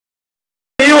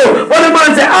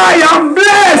I am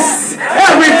blessed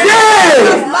every day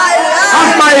of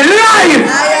my life.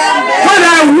 When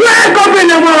I wake up in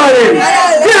the morning,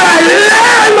 till I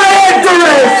lay my head to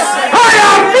rest, I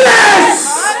am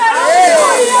blessed.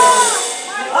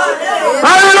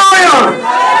 Hallelujah!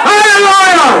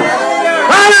 Hallelujah!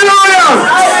 Hallelujah!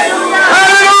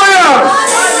 Hallelujah!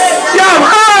 You have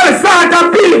all sorts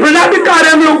of people, not because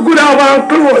they look good over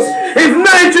clothes. It's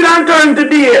night should have turned to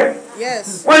day.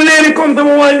 Yes. One lady come to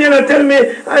me one day and tell me,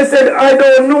 I said, I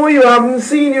don't know you, I haven't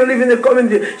seen you live in the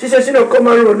community. She said, she don't come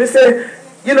around. Me say,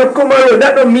 you don't come around,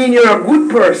 that don't mean you're a good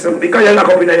person because you're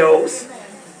locked up in your house.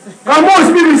 And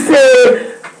most people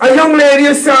say, a young lady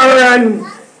you saw her and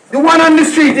the one on the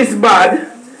street is bad,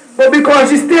 but because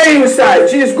she stay inside,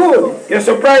 she is good. You're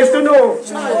surprised to know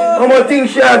how much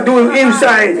things she are doing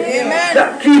inside.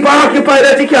 That keep her occupied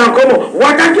that you can't come out.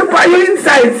 What occupy you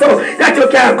inside so that you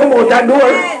can't come out that door?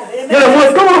 You know,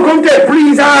 must come on, come to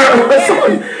please our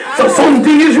son. So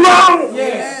something is wrong.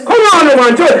 Come on,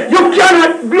 man. You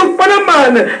cannot look for a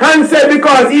man and say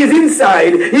because he's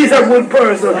inside, he's a good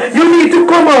person. You need to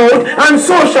come out and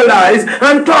socialize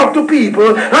and talk to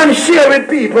people and share with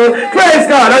people. Praise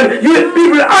God. And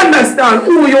people understand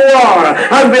who you are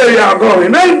and where you are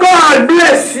going. When God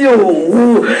bless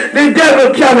you, the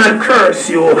devil cannot curse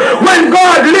you. When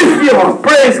God lift you up,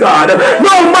 praise God,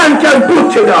 no man can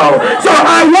put you down. So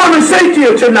I want to say to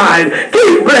you tonight,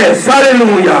 keep blessed.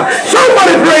 Hallelujah.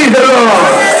 Somebody praise the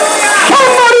Lord.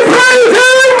 Somebody praise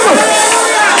him.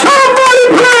 Somebody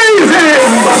praise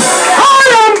him. I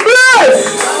am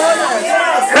blessed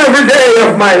every day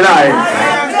of my life.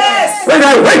 When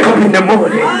I wake up in the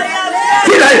morning,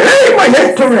 till I lay my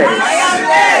head to rest,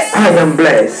 I am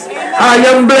blessed. I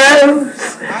am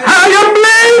blessed. I am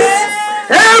blessed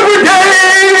every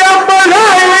day of my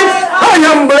life. I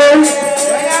am blessed.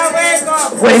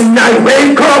 When I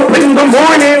wake up in the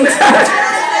morning,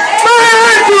 my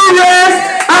head to rest,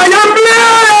 I am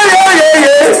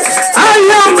blessed. I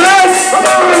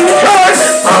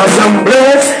am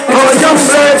blessed. I am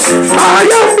blessed. I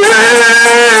am blessed. I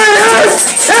am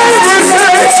blessed every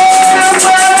day.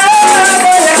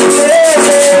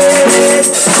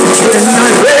 When I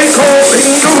wake up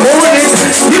in the morning,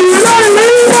 you are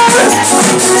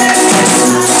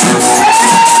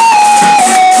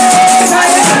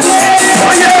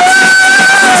oh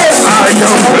yeah. I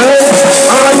am blessed.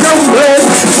 I am blessed.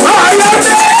 I am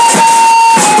blessed.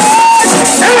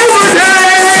 Every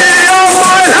day of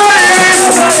my life,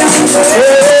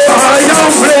 I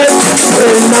am blessed.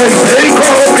 When I wake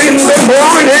up in the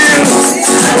morning,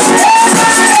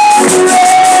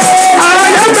 I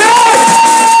am blessed.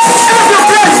 Every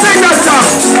blessing that's up.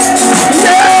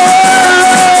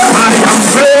 Yeah, I am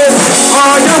blessed. I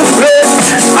am blessed.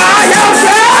 I am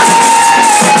blessed.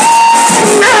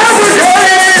 Every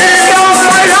day of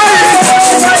my life,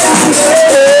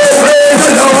 praise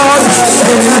the Lord.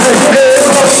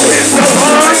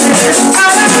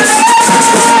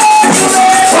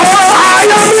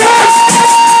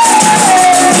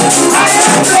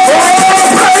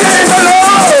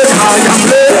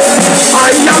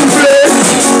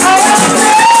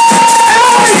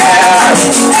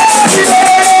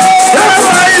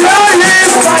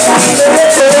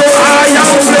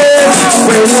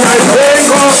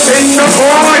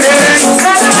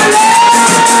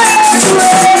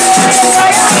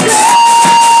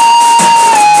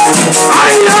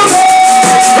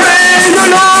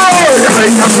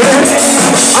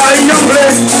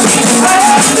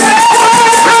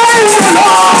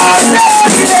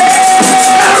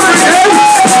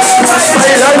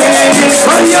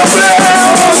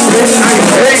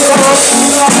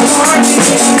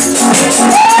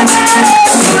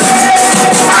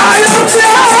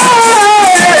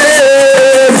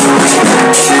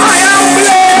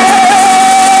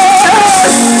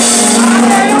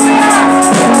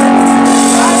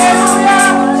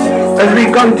 As we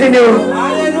continue,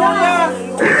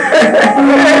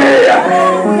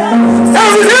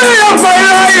 every day of my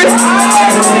life,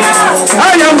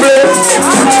 I am blessed.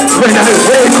 When I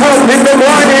wake up in the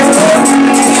morning,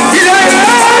 till I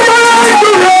lay my life to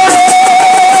rest,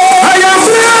 I am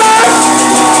blessed.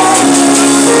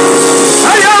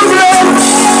 I am blessed.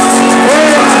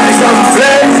 Oh, I am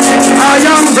blessed. I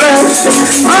am blessed.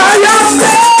 I am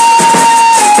blessed.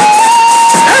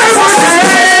 Every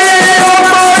day of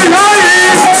my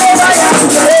life,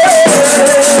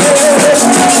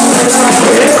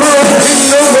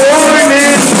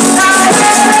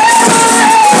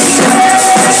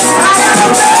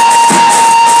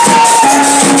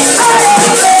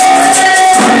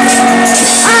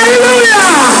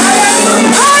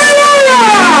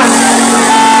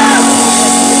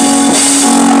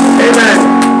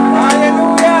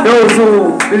 Those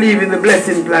who believe in the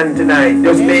blessing plan tonight,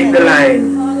 just make the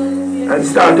line and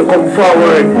start to come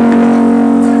forward.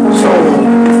 So,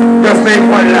 just make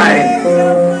one line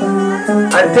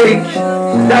and take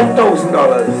that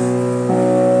 $1,000.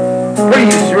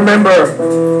 Please remember,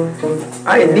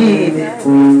 I need,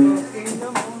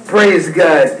 praise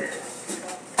God,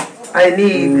 I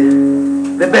need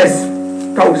the best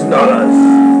 $1,000.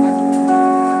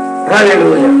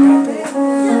 Hallelujah.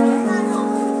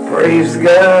 Praise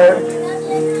God.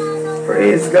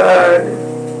 Praise God.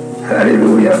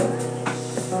 Hallelujah.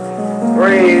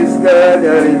 Praise God.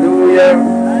 Hallelujah.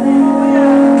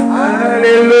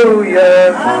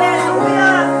 Hallelujah.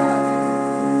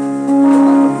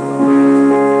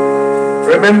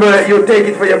 Remember, you take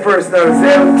it for your personal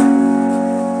self.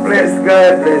 Bless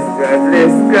God, bless God,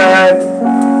 bless God.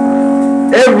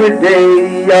 Every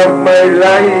day of my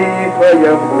life I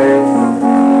am blessed.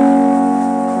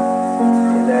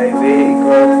 And I wake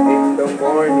up in the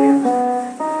morning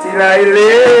till I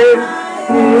live.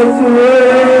 It's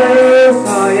worth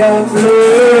I am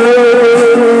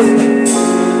blessed.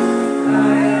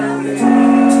 I am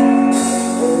blessed.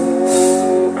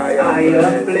 Oh, I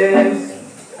am blessed.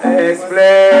 Yes,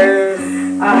 blessed.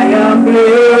 I am blessed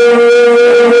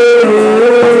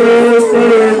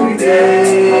every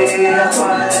day of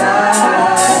my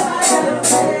life.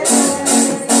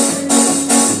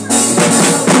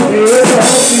 Wake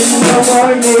up in the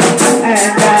morning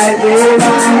and I will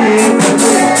find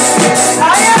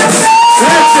I am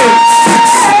blessed.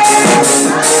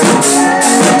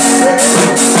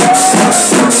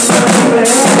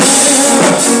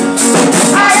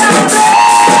 I am blessed.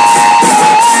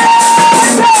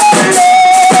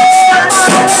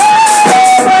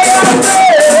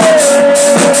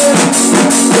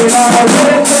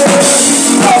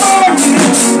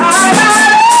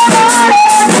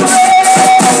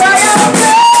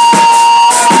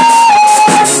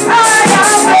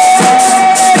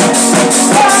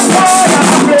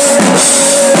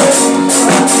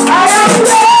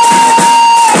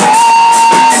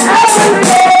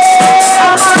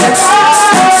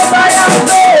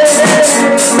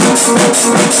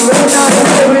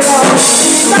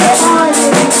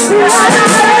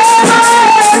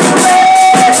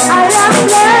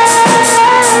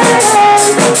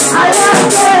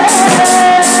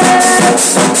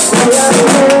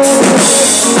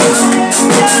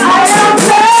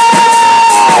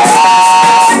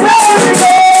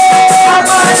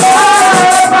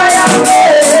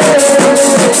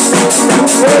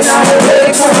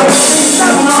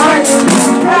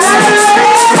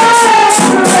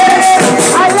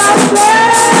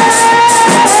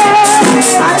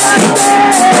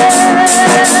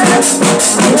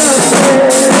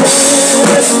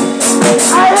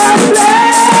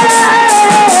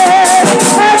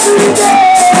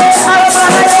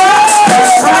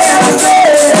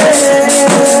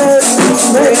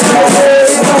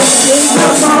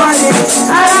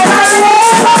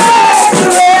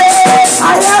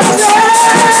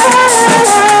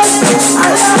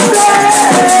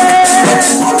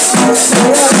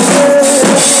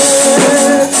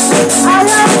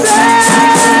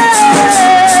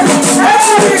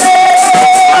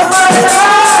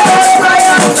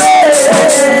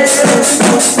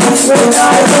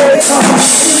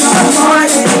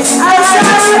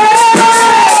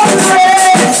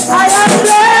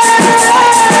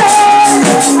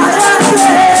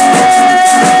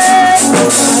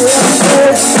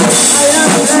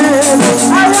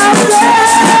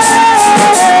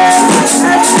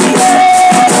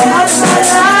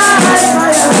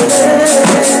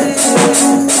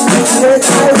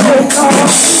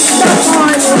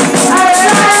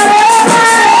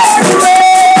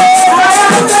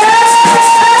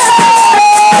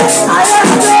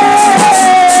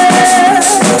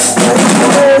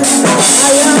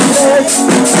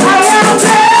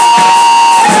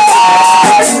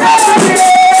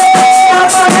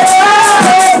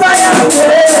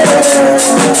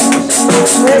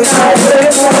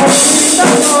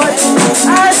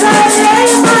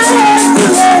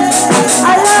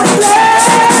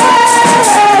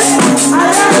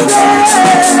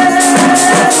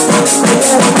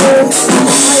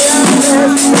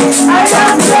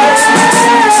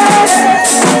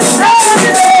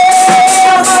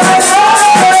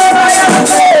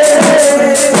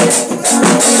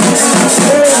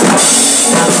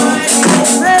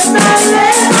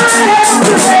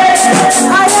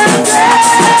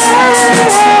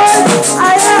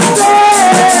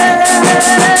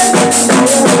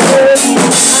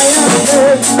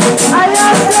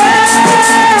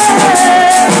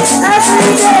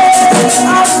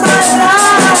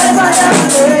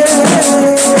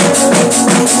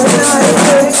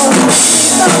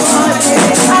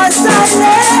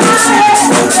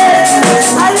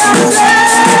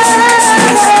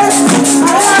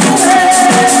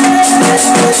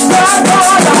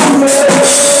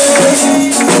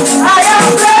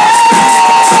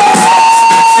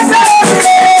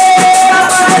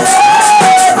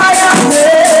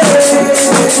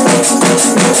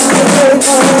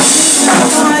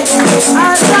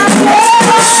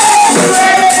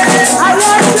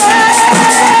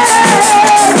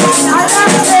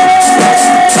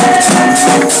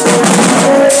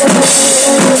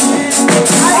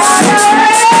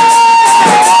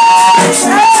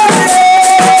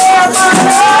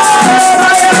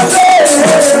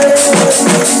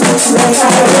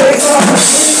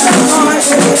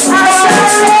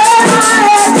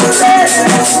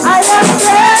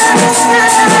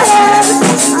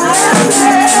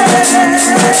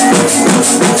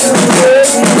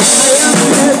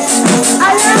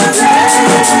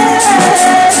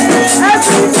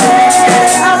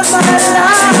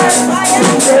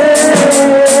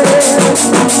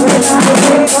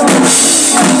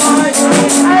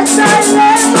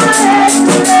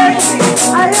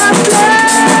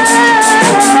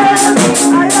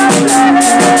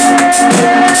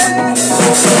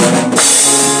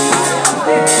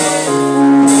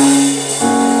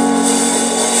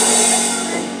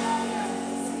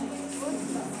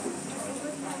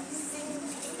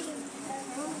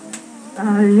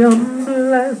 I am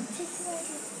blessed.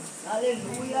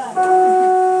 Hallelujah.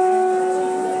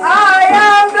 I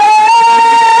am blessed.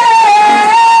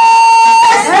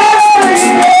 Every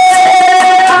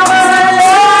day of my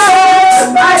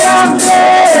life, I am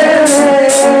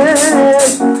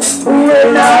blessed.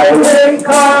 When I wake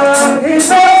up in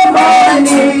the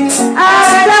morning, and I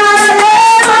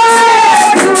lay my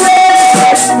head to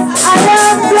rest, I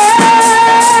am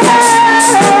blessed.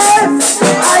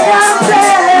 I am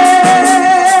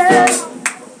blessed.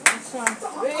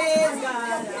 Praise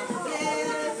God.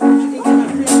 I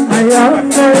am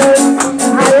blessed. I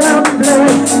am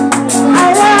blessed.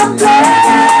 I am blessed.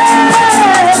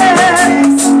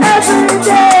 Every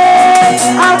day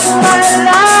of my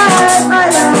life, I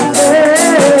am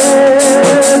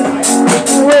blessed.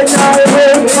 When I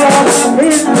wake up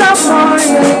in the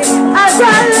morning, as I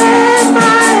lay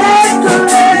my head to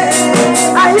rest,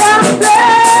 I am blessed. I am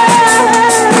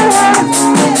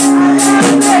blessed. I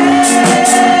am blessed.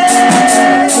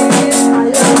 I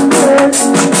am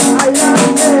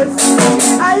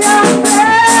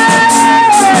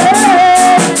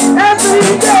blessed.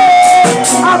 Every day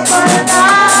of my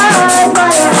life, I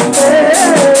am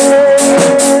blessed.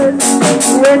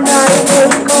 When I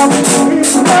wake up in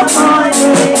the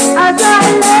morning, as I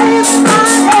lay my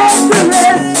head to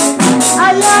rest, I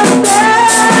am blessed. I am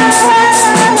blessed.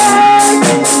 I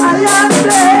am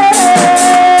blessed.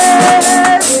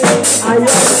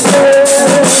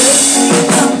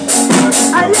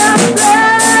 I am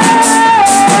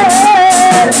blessed.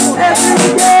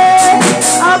 Every day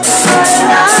of my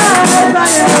life, I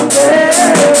am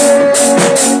blessed.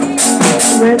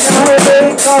 When I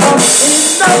wake up in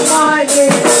the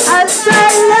morning, as I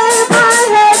lay my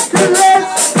head to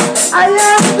rest, I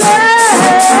am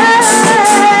blessed.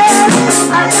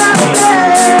 I am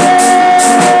blessed.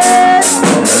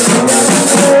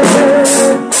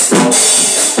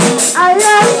 I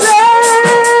am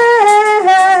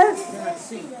blessed.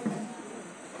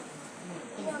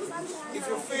 If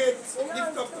your faith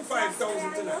lift up to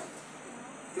 5,000 tonight,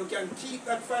 you can keep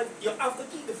that 5. You have to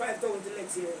keep the 5,000 till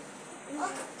next year.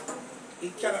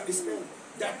 It cannot be spent.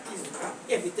 That is a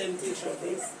heavy temptation for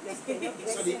you.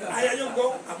 So the higher you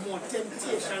go, a more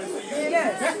temptation for you.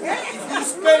 If you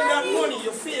spend that money,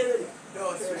 you fail it. The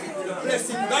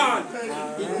blessing God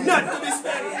is not to be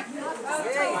spent.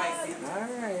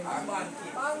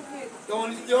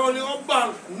 You only on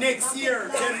bank next year,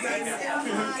 10 times.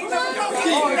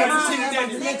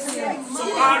 So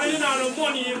already now the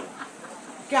money,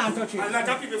 Can't touch it. a lot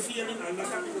of people feeling, a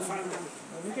lot of people falling.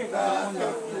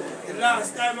 The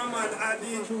last time a man had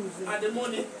the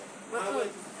money, I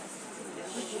went.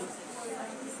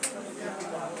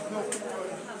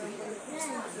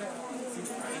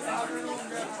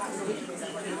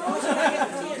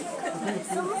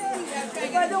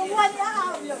 If I don't want to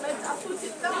have you, better put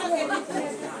it down.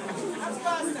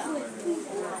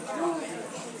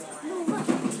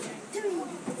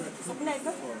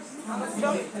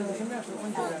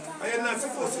 I am not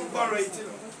supposed to borrow it, you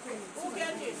know.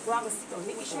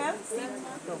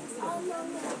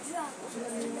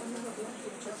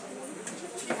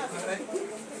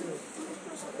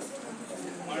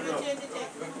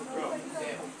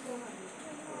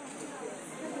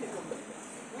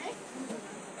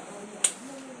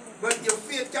 But your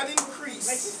faith can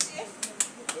increase.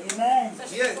 Amen.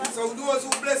 Yes, so those who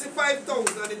bless the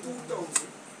 5,000 and the 2,000.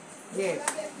 Yes.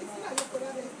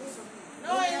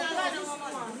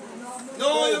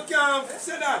 No, you can't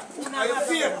say that. Are you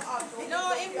fear?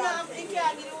 No, he can't give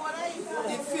you what I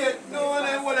You fear? No one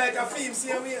I want like a film,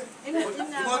 see me. You must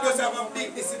just have a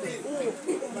big discipline.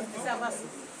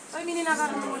 I mean, I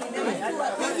got money.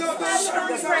 But you have to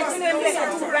Friends in them bless the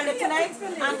 2 grand tonight,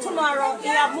 and tomorrow he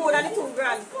have more than the 2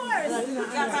 grand.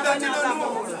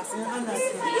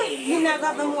 He never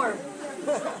got the more.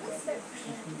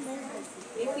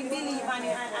 If you believe and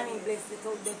he bless it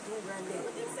out, the 2 grand there.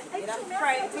 You have to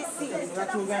pray to see. That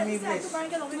 2 grand me bless. You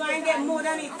want to get more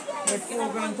than it. Get 4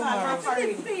 grand tomorrow.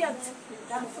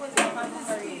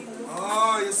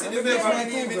 oh, you see, they never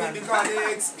believe in it because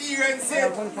they experience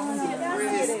it.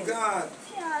 Praise God.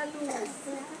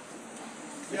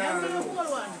 Yeah,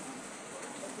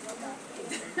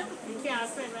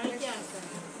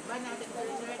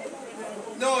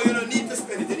 no, you don't need to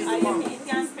spend it. You need to You bank.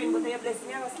 can't spend, but you bless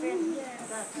me, I will spend.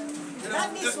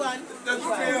 Not this one. That's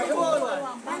The old one.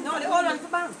 No, the whole one to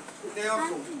bank. They are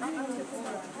full.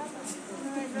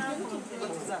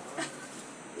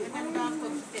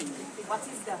 What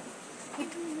is that?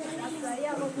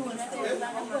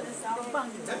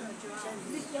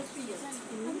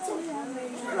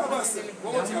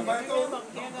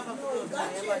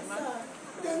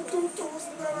 Then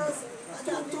 $2,000.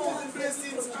 2,000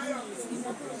 blessings.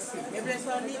 You bless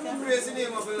our leader. Praise the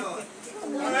name of the Lord.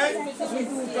 Alright?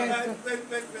 Alright,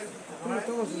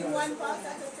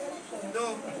 no,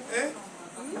 eh?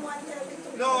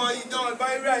 No,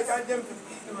 by right, I them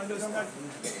understand.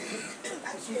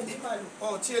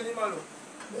 Oh, change him alone.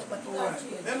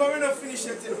 Remember, we're not finished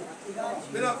yet, you know.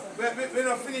 We're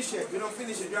not finished yet. We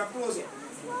are closing.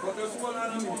 But there's one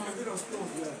other minute. We're not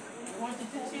closing. You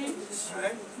wanted to change?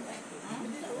 Alright?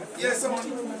 Yes, someone.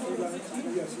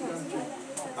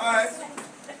 Alright.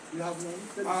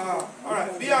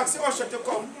 Alright. We ask the usher to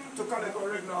come to collect our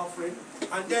regular offering.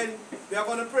 And then we are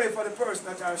going to pray for the person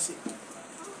that are sick.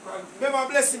 Remember,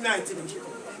 blessing night, you know. You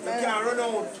can't run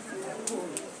out.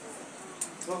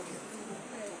 Okay.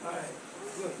 Alright.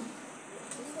 Good.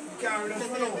 You can't run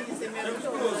out.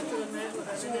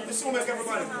 Let's make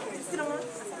everybody.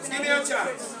 Just give me a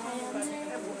chance.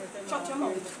 Shut your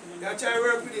mouth. You are trying to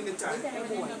work within the time.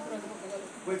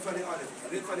 Wait for the other.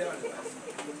 Wait for the other.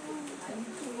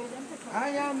 I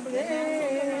am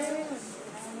blessed.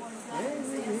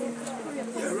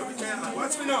 Yeah, rub it down.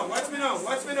 Watch me now. Watch me now.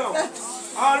 Watch me now.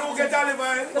 All who get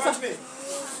delivered, watch me.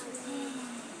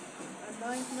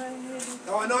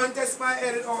 Now anoint my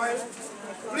head with oil.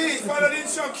 Please follow the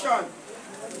instruction.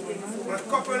 My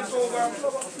cup is over.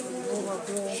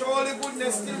 Surely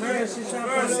goodness still mercy.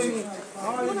 Mercy.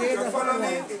 All the days of follow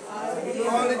me.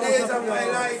 All the days of my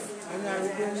life.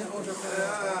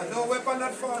 No weapon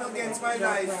that formed against my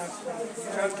life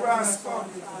shall prosper.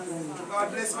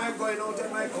 God bless my going out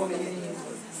and my coming in.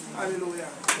 Hallelujah.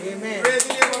 Amen. Praise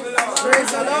the name of the Lord. Praise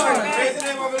the Lord. Praise the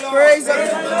name of the Lord. Praise the Lord.